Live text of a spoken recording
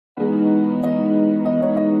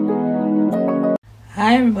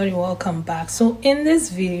Hi everybody, welcome back. So in this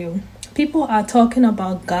video, people are talking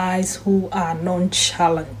about guys who are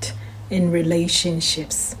nonchalant in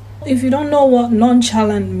relationships. If you don't know what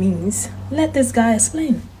nonchalant means, let this guy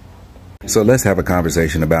explain. So let's have a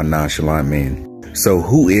conversation about nonchalant men. So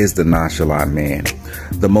who is the nonchalant man?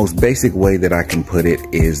 The most basic way that I can put it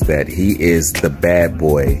is that he is the bad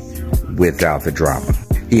boy without the drama.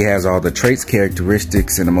 He has all the traits,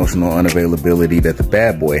 characteristics, and emotional unavailability that the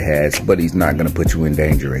bad boy has, but he's not going to put you in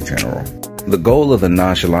danger in general. The goal of the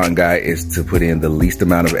nonchalant guy is to put in the least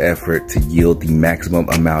amount of effort to yield the maximum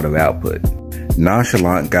amount of output.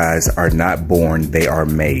 Nonchalant guys are not born, they are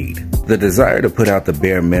made. The desire to put out the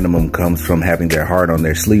bare minimum comes from having their heart on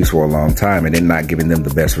their sleeves for a long time and then not giving them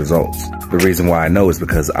the best results. The reason why I know is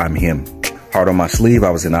because I'm him. Heart on my sleeve, I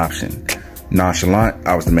was an option. Nonchalant,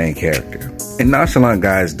 I was the main character. And nonchalant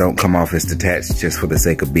guys don't come off as detached just for the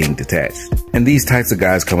sake of being detached. And these types of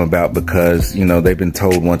guys come about because, they've been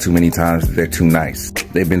told one too many times that they're too nice.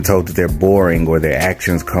 They've been told that they're boring or their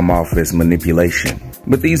actions come off as manipulation.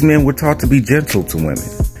 But these men were taught to be gentle to women.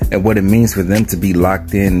 And what it means for them to be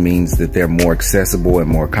locked in means that they're more accessible and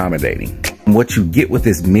more accommodating. And what you get with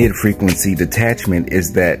this mid-frequency detachment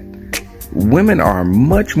is that women are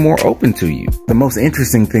much more open to you. The most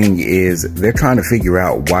interesting thing is they're trying to figure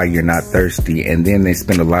out why you're not thirsty, and then they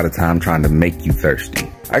spend a lot of time trying to make you thirsty.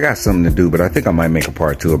 I got something to do, but I think I might make a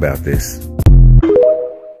part 2 about this.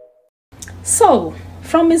 So,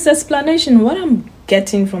 from his explanation, what I'm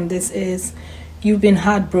getting from this is you've been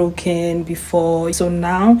heartbroken before, so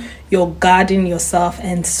now you're guarding yourself,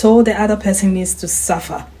 and so the other person needs to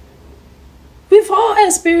suffer. We've all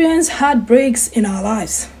experienced heartbreaks in our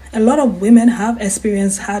lives. A lot of women have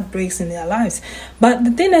experienced heartbreaks in their lives. But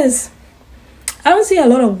the thing is, I don't see a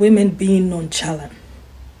lot of women being nonchalant.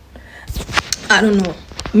 I don't know.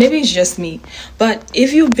 Maybe it's just me. But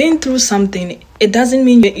if you've been through something, it doesn't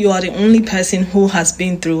mean that you are the only person who has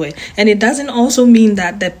been through it. And it doesn't also mean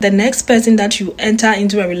that the next person that you enter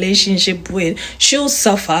into a relationship with should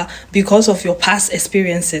suffer because of your past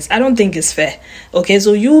experiences. I don't think it's fair. Okay,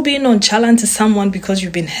 so you being nonchalant to someone because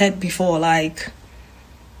you've been hurt before,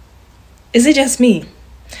 is it just me?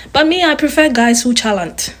 But me, I prefer guys who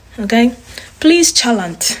chalant, okay? Please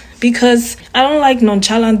chalant, because I don't like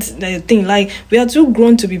nonchalant thing. We are too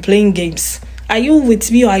grown to be playing games. Are you with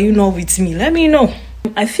me or are you not with me? Let me know.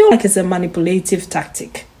 I feel like it's a manipulative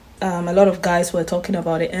tactic. A lot of guys were talking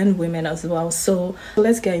about it, and women as well. So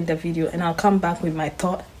let's get in the video, and I'll come back with my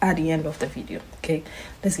thought at the end of the video, okay?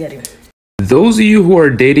 Let's get in. Those of you who are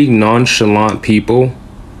dating nonchalant people,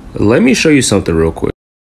 let me show you something real quick.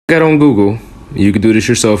 Get on Google. You can do this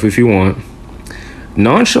yourself if you want.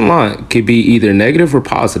 Nonchalant could be either negative or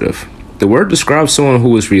positive. The word describes someone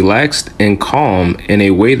who is relaxed and calm in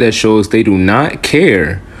a way that shows they do not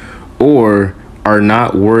care or are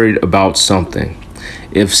not worried about something.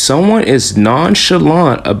 If someone is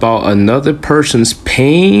nonchalant about another person's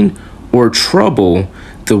pain or trouble,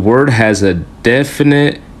 the word has a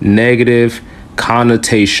definite negative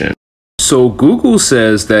connotation. So Google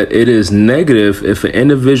says that it is negative if an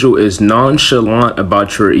individual is nonchalant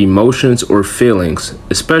about your emotions or feelings,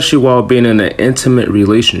 especially while being in an intimate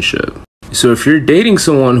relationship. So if you're dating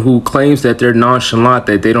someone who claims that they're nonchalant,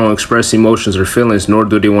 that they don't express emotions or feelings, nor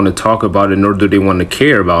do they want to talk about it, nor do they want to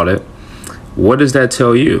care about it, what does that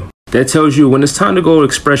tell you? That tells you when it's time to go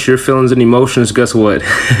express your feelings and emotions, guess what?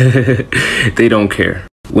 They don't care.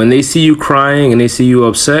 When they see you crying and they see you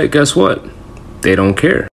upset, guess what? They don't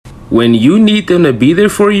care. When you need them to be there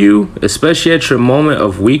for you, especially at your moment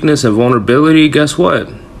of weakness and vulnerability, guess what?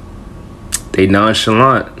 They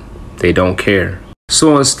nonchalant. They don't care.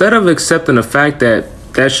 So instead of accepting the fact that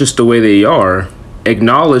that's just the way they are,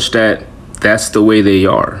 acknowledge that that's the way they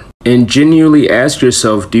are. And genuinely ask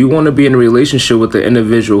yourself, do you want to be in a relationship with an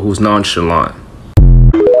individual who's nonchalant?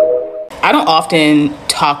 I don't often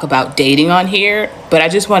talk about dating on here, but I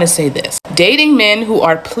just want to say this. Dating men who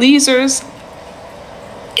are pleasers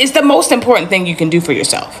is the most important thing you can do for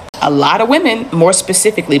yourself. A lot of women, more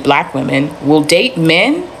specifically black women, will date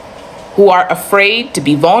men who are afraid to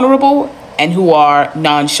be vulnerable and who are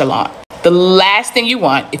nonchalant. The last thing you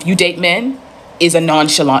want if you date men is a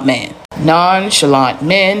nonchalant man. Nonchalant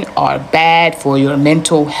men are bad for your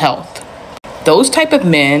mental health. Those type of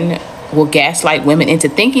men will gaslight women into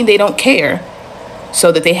thinking they don't care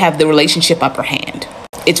so that they have the relationship upper hand.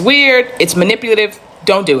 It's weird, it's manipulative,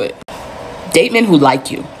 don't do it. Date men who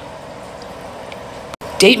like you.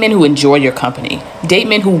 Date men who enjoy your company. Date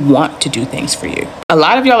men who want to do things for you. A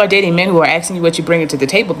lot of y'all are dating men who are asking you what you bring to the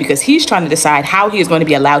table because he's trying to decide how he is going to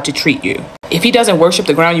be allowed to treat you. If he doesn't worship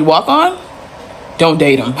the ground you walk on, don't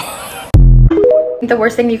date him. The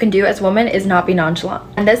worst thing you can do as a woman is not be nonchalant.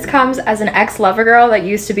 And this comes as an ex-lover girl that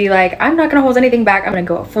used to be like, I'm not gonna hold anything back, I'm gonna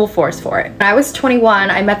go full force for it. When I was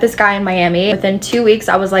 21, I met this guy in Miami. Within 2 weeks,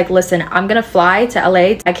 I was like, listen, I'm gonna fly to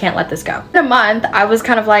LA. I can't let this go. In a month, I was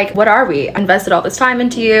kind of like, what are we? I invested all this time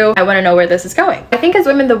into you. I wanna know where this is going. I think as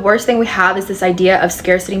women, the worst thing we have is this idea of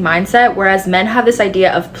scarcity mindset, whereas men have this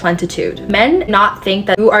idea of plenitude. Men not think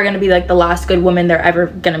that you are gonna be like the last good woman they're ever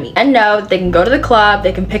gonna meet. And no, they can go to the club,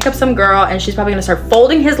 they can pick up some girl, and she's probably gonna start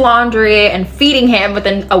folding his laundry and feeding him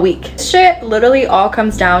within a week. Shit literally all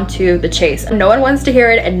comes down to the chase. No one wants to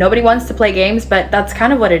hear it and nobody wants to play games, but that's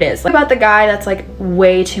kind of what it is. Like about the guy that's like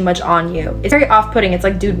way too much on you. It's very off-putting. It's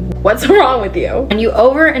like, dude, what's wrong with you? When you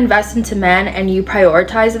over invest into men and you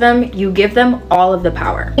prioritize them, you give them all of the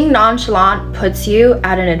power. Being nonchalant puts you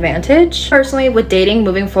at an advantage. Personally, with dating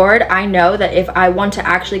moving forward, I know that if I want to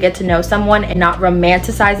actually get to know someone and not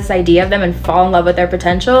romanticize this idea of them and fall in love with their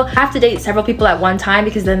potential, I have to date several people at one time,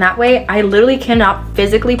 because then that way I literally cannot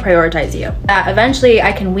physically prioritize you. Eventually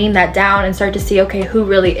I can wean that down and start to see, okay, who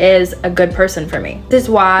really is a good person for me. This is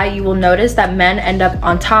why you will notice that men end up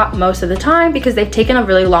on top most of the time, because they've taken a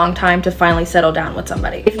really long time to finally settle down with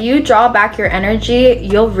somebody. If you draw back your energy,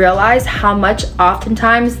 you'll realize how much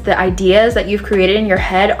oftentimes the ideas that you've created in your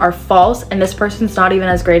head are false and this person's not even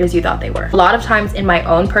as great as you thought they were. A lot of times in my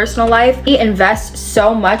own personal life, he invests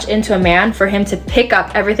so much into a man for him to pick up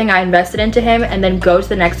everything I invested into him and then go to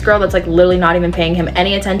the next girl that's like literally not even paying him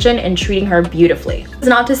any attention and treating her beautifully. It's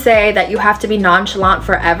not to say that you have to be nonchalant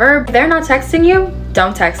forever. If they're not texting you,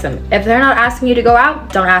 don't text them. If they're not asking you to go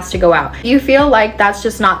out, don't ask to go out. If you feel like that's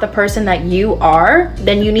just not the person that you are,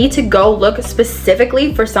 then you need to go look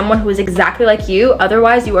specifically for someone who is exactly like you.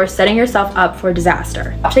 Otherwise, you are setting yourself up for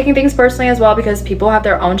disaster. Stop taking things personally as well, because people have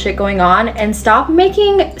their own shit going on, and stop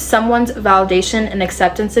making someone's validation and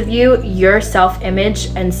acceptance of you your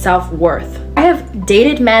self-image and self-worth. I have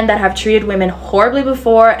dated men that have treated women horribly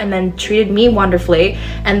before and then treated me wonderfully,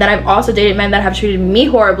 and then I've also dated men that have treated me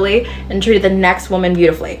horribly and treated the next woman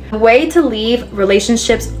beautifully. The way to leave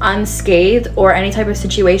relationships unscathed or any type of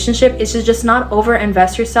situationship is to just not over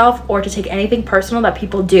invest yourself or to take anything personal that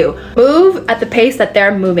people do. Move at the pace that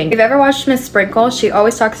they're moving. If you've ever watched Miss Sprinkle, she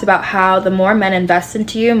always talks about how the more men invest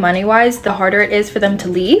into you money-wise, the harder it is for them to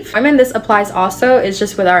leave. Women, this applies also, is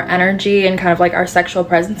just with our energy and kind of like our sexual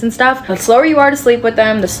presence and stuff. The slower you are to sleep with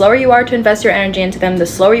them, the slower you are to invest your energy into them, the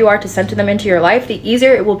slower you are to center them into your life, the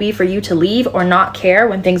easier it will be for you to leave or not care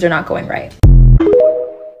when things are not going right.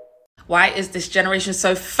 Why is this generation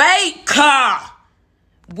so fake?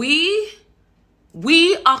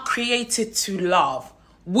 We are created to love.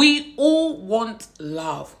 We all want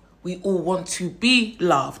love. We all want to be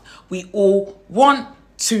loved. We all want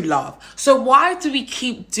to love. So why do we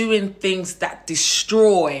keep doing things that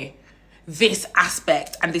destroy this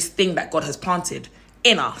aspect and this thing that God has planted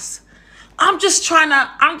in us? I'm just trying to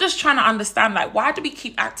understand, like, why do we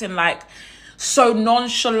keep acting like so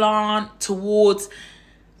nonchalant towards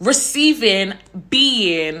receiving,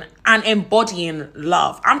 being, and embodying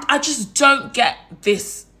love? I just don't get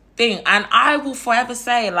this thing. And I will forever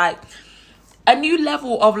say, like, a new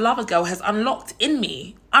level of lover girl has unlocked in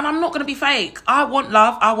me. And I'm not going to be fake. I want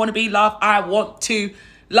love. I want to be loved. I want to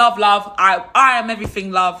love. I am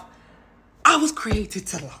everything love. I was created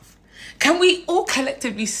to love. Can we all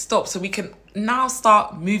collectively stop so we can now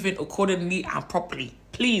start moving accordingly and properly?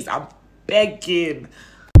 Please, I'm begging.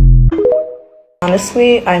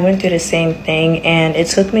 Honestly, I went through the same thing, and it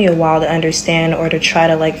took me a while to understand or to try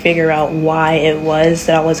to like figure out why it was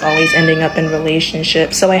that I was always ending up in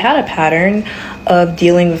relationships. So I had a pattern of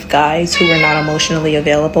dealing with guys who were not emotionally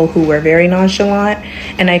available, who were very nonchalant,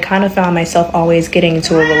 and I kind of found myself always getting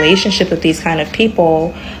into a relationship with these kind of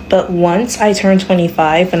people. But once I turned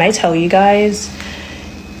 25, and I tell you guys,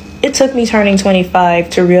 it took me turning 25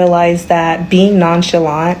 to realize that being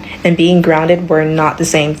nonchalant and being grounded were not the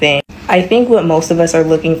same thing. I think what most of us are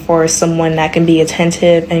looking for is someone that can be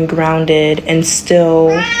attentive and grounded and still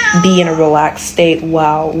be in a relaxed state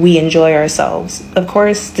while we enjoy ourselves. Of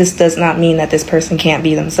course, this does not mean that this person can't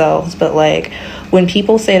be themselves, but like when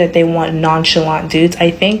people say that they want nonchalant dudes,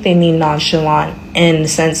 I think they mean nonchalant in the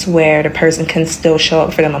sense where the person can still show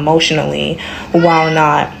up for them emotionally while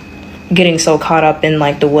not getting so caught up in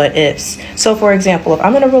like the what ifs. So for example, if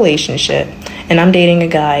I'm in a relationship and I'm dating a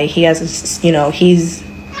guy, he has a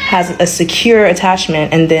secure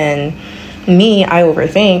attachment, and then me, I do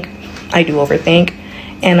overthink,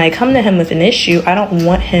 and I come to him with an issue. I don't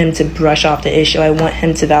want him to brush off the issue. I want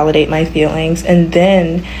him to validate my feelings, and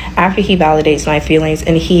then after he validates my feelings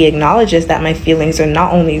and he acknowledges that my feelings are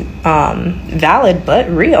not only valid but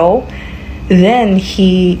real, then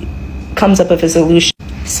he comes up with a solution.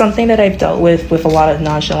 Something that I've dealt with a lot of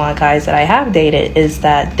nonchalant guys that I have dated is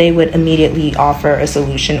that they would immediately offer a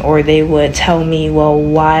solution, or they would tell me, well,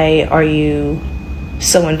 why are you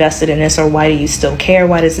so invested in this, or why do you still care?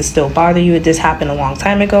 Why does it still bother you? This happened a long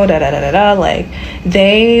time ago, da da da da da. Like,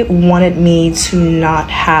 they wanted me to not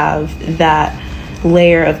have that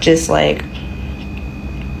layer of just like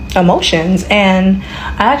emotions. And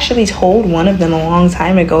I actually told one of them a long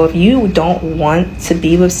time ago, if you don't want to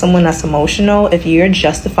be with someone that's emotional, if you're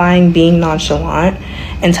justifying being nonchalant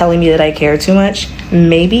and telling me that I care too much,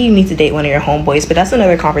 maybe you need to date one of your homeboys. But that's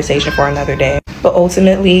another conversation for another day. But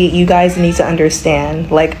ultimately, you guys need to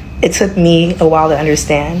understand, like, it took me a while to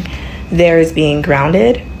understand, there is being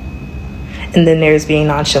grounded and then there's being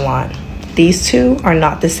nonchalant. These two are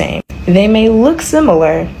not the same. They may look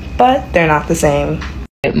similar, but they're not the same.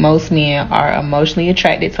 Most men are emotionally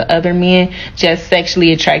attracted to other men, just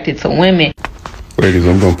sexually attracted to women. Ladies,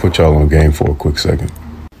 I'm going to put y'all on game for a quick second.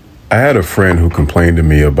 I had a friend who complained to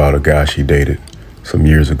me about a guy she dated some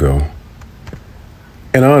years ago.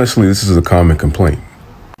 And honestly, this is a common complaint.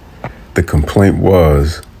 The complaint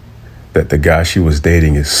was that the guy she was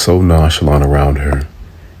dating is so nonchalant around her,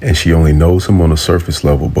 and she only knows him on a surface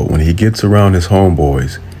level, but when he gets around his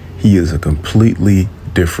homeboys, he is a completely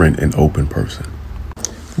different and open person.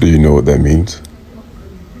 Do you know what that means?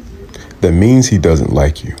 That means he doesn't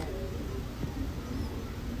like you.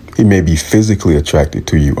 He may be physically attracted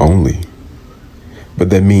to you only, but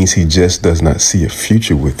that means he just does not see a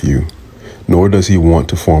future with you, nor does he want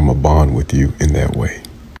to form a bond with you in that way.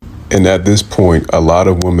 And at this point, a lot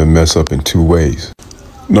of women mess up in two ways.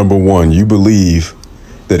 Number one, you believe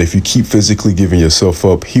that if you keep physically giving yourself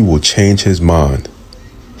up, he will change his mind.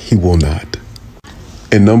 He will not.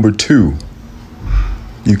 And number two,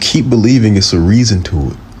 you keep believing it's a reason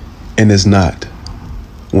to it, and it's not.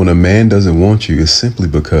 When a man doesn't want you, it's simply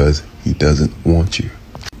because he doesn't want you.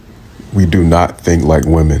 We do not think like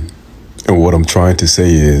women. And what I'm trying to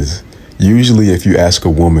say is, usually if you ask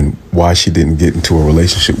a woman why she didn't get into a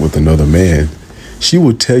relationship with another man, she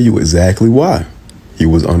will tell you exactly why. He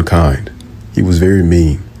was unkind. He was very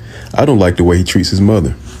mean. I don't like the way he treats his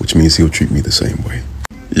mother, which means he'll treat me the same way.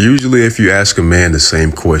 Usually if you ask a man the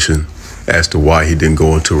same question as to why he didn't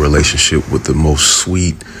go into a relationship with the most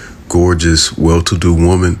sweet, gorgeous, well-to-do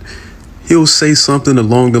woman, he'll say something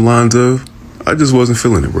along the lines of, I just wasn't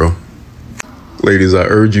feeling it, bro. Ladies, I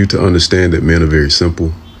urge you to understand that men are very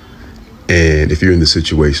simple. And if you're in the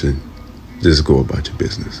situation, just go about your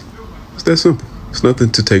business. It's that simple. It's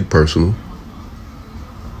nothing to take personal.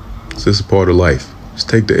 It's just a part of life. Just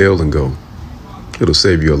take the L and go. It'll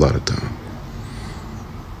save you a lot of time.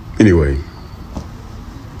 Anyway,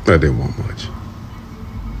 I didn't want much.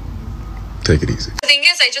 Take it easy. The thing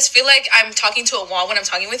is, I just feel like I'm talking to a wall when I'm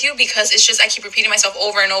talking with you, because it's just I keep repeating myself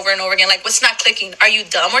over and over and over again. Like, what's not clicking? Are you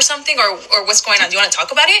dumb or something? Or what's going on? Do you want to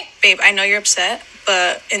talk about it? Babe, I know you're upset,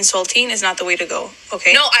 but insulting is not the way to go,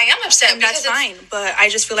 okay? No, I am upset. And that's fine, but I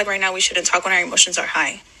just feel like right now we shouldn't talk when our emotions are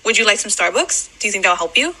high. Would you like some Starbucks? Do you think that'll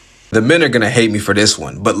help you? The men are gonna hate me for this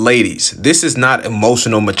one, but ladies, this is not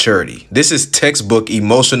emotional maturity. This is textbook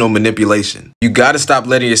emotional manipulation. You gotta stop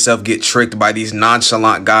letting yourself get tricked by these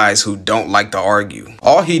nonchalant guys who don't like to argue.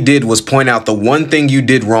 All he did was point out the one thing you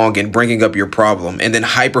did wrong in bringing up your problem, and then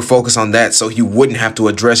hyper focus on that so he wouldn't have to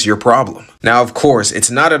address your problem. Now, of course, it's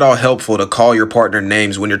not at all helpful to call your partner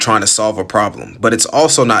names when you're trying to solve a problem, but it's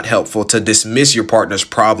also not helpful to dismiss your partner's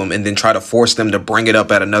problem and then try to force them to bring it up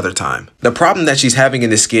at another time. The problem that she's having in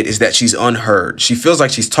this skit is that she's unheard. She feels like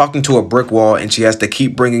she's talking to a brick wall and she has to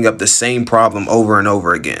keep bringing up the same problem over and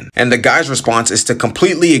over again. And the guy's response is to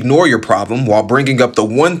completely ignore your problem while bringing up the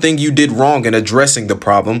one thing you did wrong in addressing the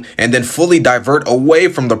problem, and then fully divert away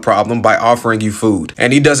from the problem by offering you food.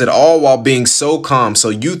 And he does it all while being so calm, so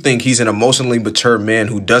you think he's an emotionally mature man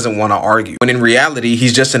who doesn't want to argue, when in reality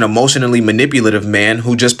he's just an emotionally manipulative man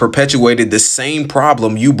who just perpetuated the same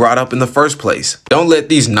problem you brought up in the first place. Don't let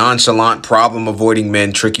these nonchalant problem avoiding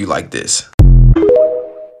men trick you like this.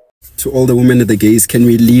 To all the women and the gays, can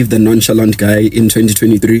we leave the nonchalant guy in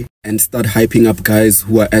 2023 and start hyping up guys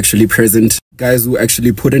who are actually present, guys who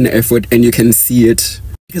actually put in effort and you can see it?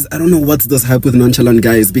 Because I don't know what's this hype with nonchalant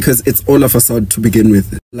guys, because it's all a facade to begin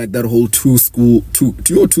with. Like that whole too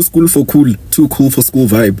cool for school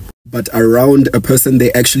vibe. But around a person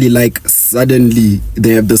they actually like, suddenly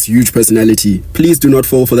they have this huge personality. Please do not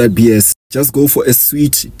fall for that BS. Just go for a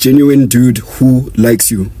sweet, genuine dude who likes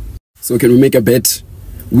you. So can we make a bet?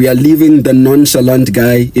 We are leaving the nonchalant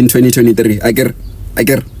guy in 2023. I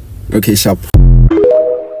get. Okay, sharp.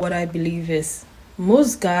 What I believe is,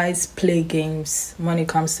 most guys play games when it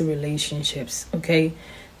comes to relationships, okay?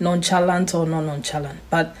 Nonchalant or non-nonchalant.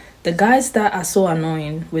 But The guys that are so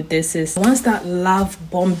annoying with this is the ones that love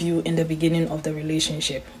bomb you in the beginning of the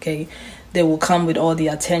relationship, okay? They will come with all the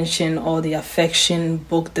attention, all the affection,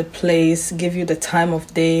 book the place, give you the time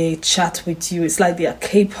of day, chat with you. It's like they are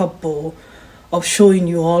capable of showing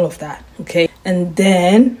you all of that, okay? And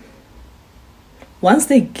then once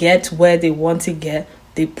they get where they want to get,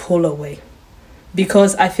 they pull away.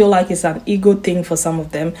 Because I feel like it's an ego thing for some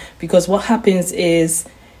of them. Because what happens is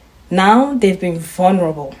now they've been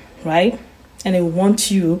vulnerable, right? And they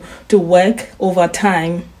want you to work over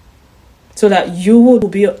time so that you will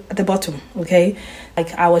be at the bottom, okay?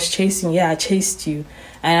 Like I was chasing, I chased you.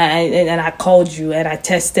 And I called you and I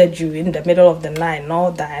tested you in the middle of the night and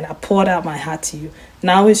all that. And I poured out my heart to you.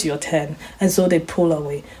 Now it's your turn. And so they pull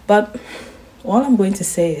away. But all I'm going to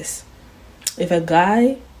say is, if a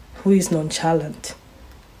guy who is nonchalant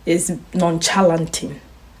is nonchalanting,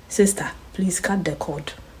 sister, please cut the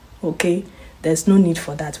cord, okay? There's no need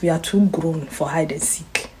for that. We are too grown for hide and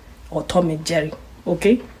seek or Tom and Jerry,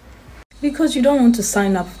 okay? Because you don't want to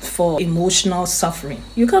sign up for emotional suffering.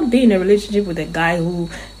 You can't be in a relationship with a guy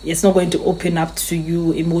who is not going to open up to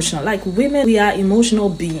you emotional. Like women, we are emotional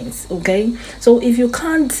beings, okay? So if you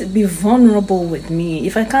can't be vulnerable with me,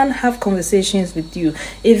 if I can't have conversations with you,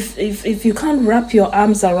 if you can't wrap your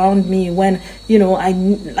arms around me when, you know, I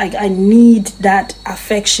need that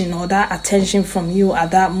affection or that attention from you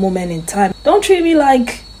at that moment in time, don't treat me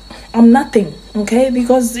like I'm nothing, okay?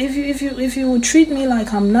 Because if you treat me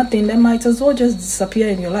like I'm nothing, then might as well just disappear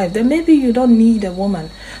in your life. Then maybe you don't need a woman,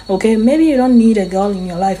 okay? Maybe you don't need a girl in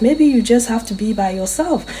your life. Maybe you just have to be by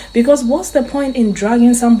yourself. Because what's the point in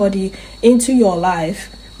dragging somebody into your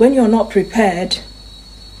life when you're not prepared?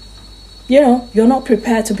 You know, you're not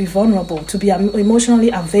prepared to be vulnerable, to be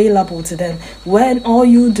emotionally available to them, when all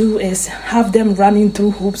you do is have them running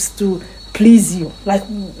through hoops to please you. Like,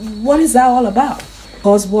 what is that all about?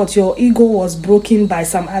 Because what, your ego was broken by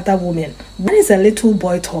some other woman. When is a little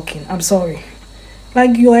boy talking? I'm sorry.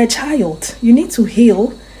 Like, you're a child. You need to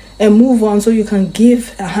heal and move on so you can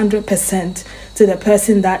give 100% to the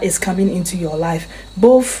person that is coming into your life.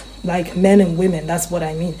 Both like men and women, that's what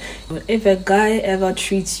I mean. If a guy ever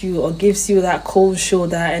treats you or gives you that cold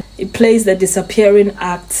shoulder and it plays the disappearing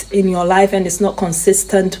act in your life and it's not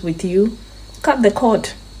consistent with you, cut the cord.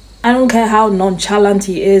 I don't care how nonchalant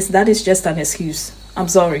he is, that is just an excuse. I'm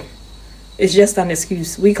sorry. It's just an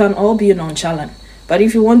excuse. We can all be nonchalant. But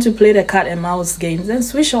if you want to play the cat and mouse game, then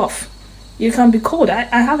switch off. You can be cold. I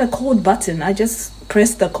have a cold button. I just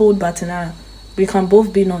press the cold button. We can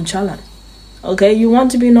both be nonchalant. Okay? You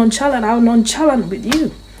want to be nonchalant? I'll nonchalant with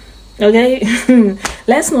you. Okay?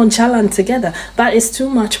 Let's nonchalant together. But it's too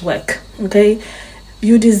much work. Okay?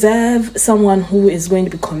 You deserve someone who is going to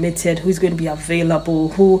be committed, who is going to be available,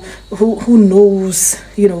 who knows,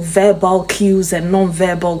 you know, verbal cues and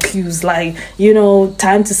non-verbal cues, like, you know,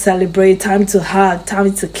 time to celebrate, time to hug,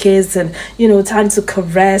 time to kiss, and, you know, time to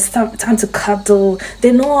caress, time to cuddle.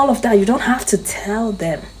 They know all of that. You don't have to tell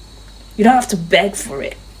them. You don't have to beg for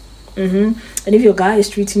it. And if your guy is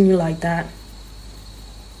treating you like that,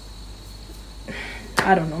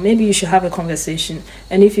 I don't know, maybe you should have a conversation.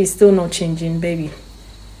 And if he's still not changing, baby,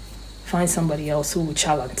 find somebody else who will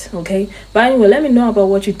challenge, okay? But anyway, let me know about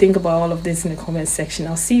what you think about all of this in the comment section.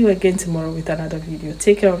 I'll see you again tomorrow with another video.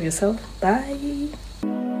 Take care of yourself. Bye.